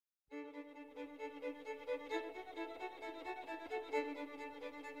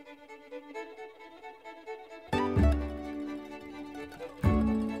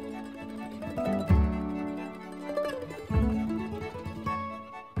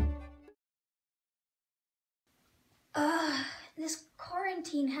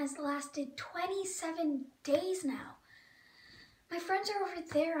quarantine has lasted 27 days now. My friends are over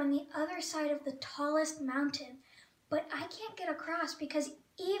there on the other side of the tallest mountain, but I can't get across because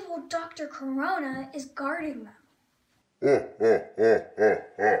evil Dr. Corona is guarding them.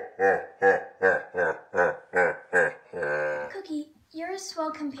 Cookie, you're a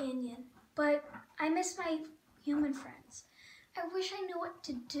swell companion, but I miss my human friends. I wish I knew what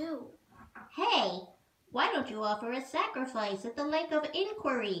to do. Hey, why don't you offer a sacrifice at the Lake of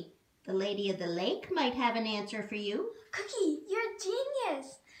Inquiry? The Lady of the Lake might have an answer for you. Cookie, you're a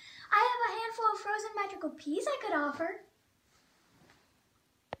genius. I have a handful of frozen magical peas I could offer.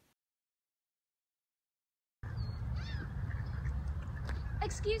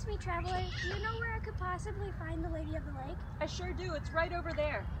 Excuse me, traveler. Do you know where I could possibly find the Lady of the Lake? I sure do. It's right over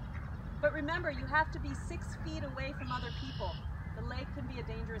there. But remember, you have to be 6 feet away from other people. The lake can be a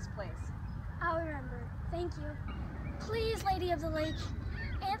dangerous place. I'll remember. Thank you. Please, Lady of the Lake,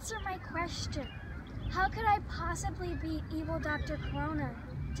 answer my question. How could I possibly beat evil Dr. Corona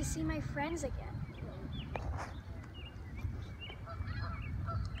to see my friends again?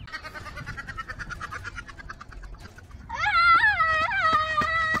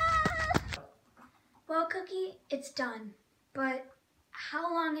 Well, Cookie, it's done. But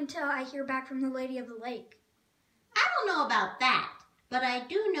how long until I hear back from the Lady of the Lake? I don't know about that, but I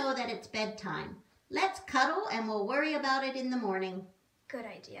do know that it's bedtime. Let's cuddle and we'll worry about it in the morning. Good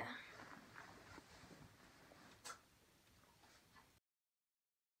idea.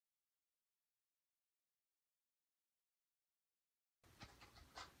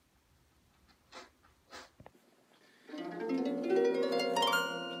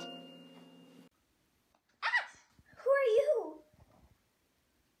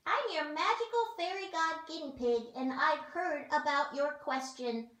 Your magical fairy god guinea pig, and I've heard about your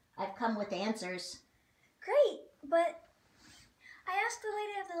question. I've come with answers. Great, but I asked the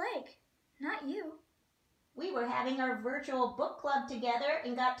Lady of the Lake, not you. We were having our virtual book club together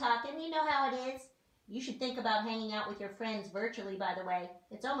and got talking. You know how it is. You should think about hanging out with your friends virtually, by the way.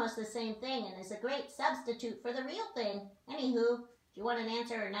 It's almost the same thing and is a great substitute for the real thing. Anywho, do you want an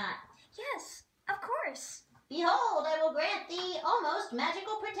answer or not? Yes, of course. Behold, I will grant thee almost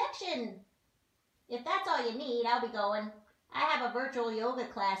magical protection. If that's all you need, I'll be going. I have a virtual yoga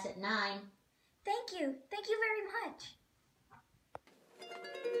class at 9. Thank you. Thank you very much.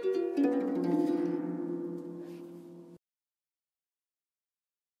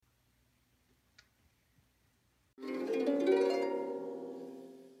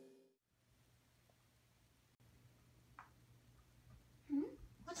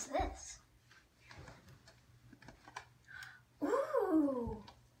 What's this? Ooh!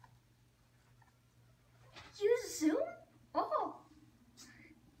 Use Zoom? Oh!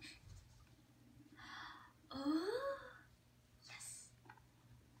 Oh! Yes!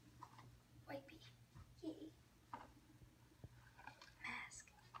 Wipey. Yay. Mask.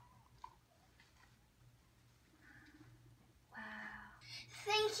 Wow.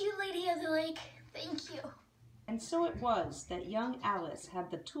 Thank you, Lady of the Lake. Thank you. And so it was that young Alice had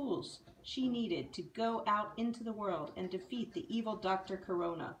the tools she needed to go out into the world and defeat the evil Dr.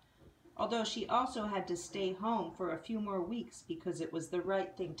 Corona, although she also had to stay home for a few more weeks because it was the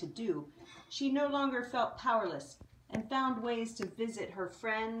right thing to do. She no longer felt powerless and found ways to visit her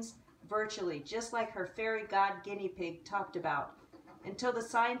friends virtually, just like her fairy god guinea pig talked about, until the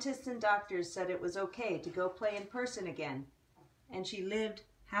scientists and doctors said it was okay to go play in person again, and she lived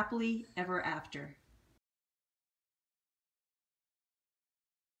happily ever after.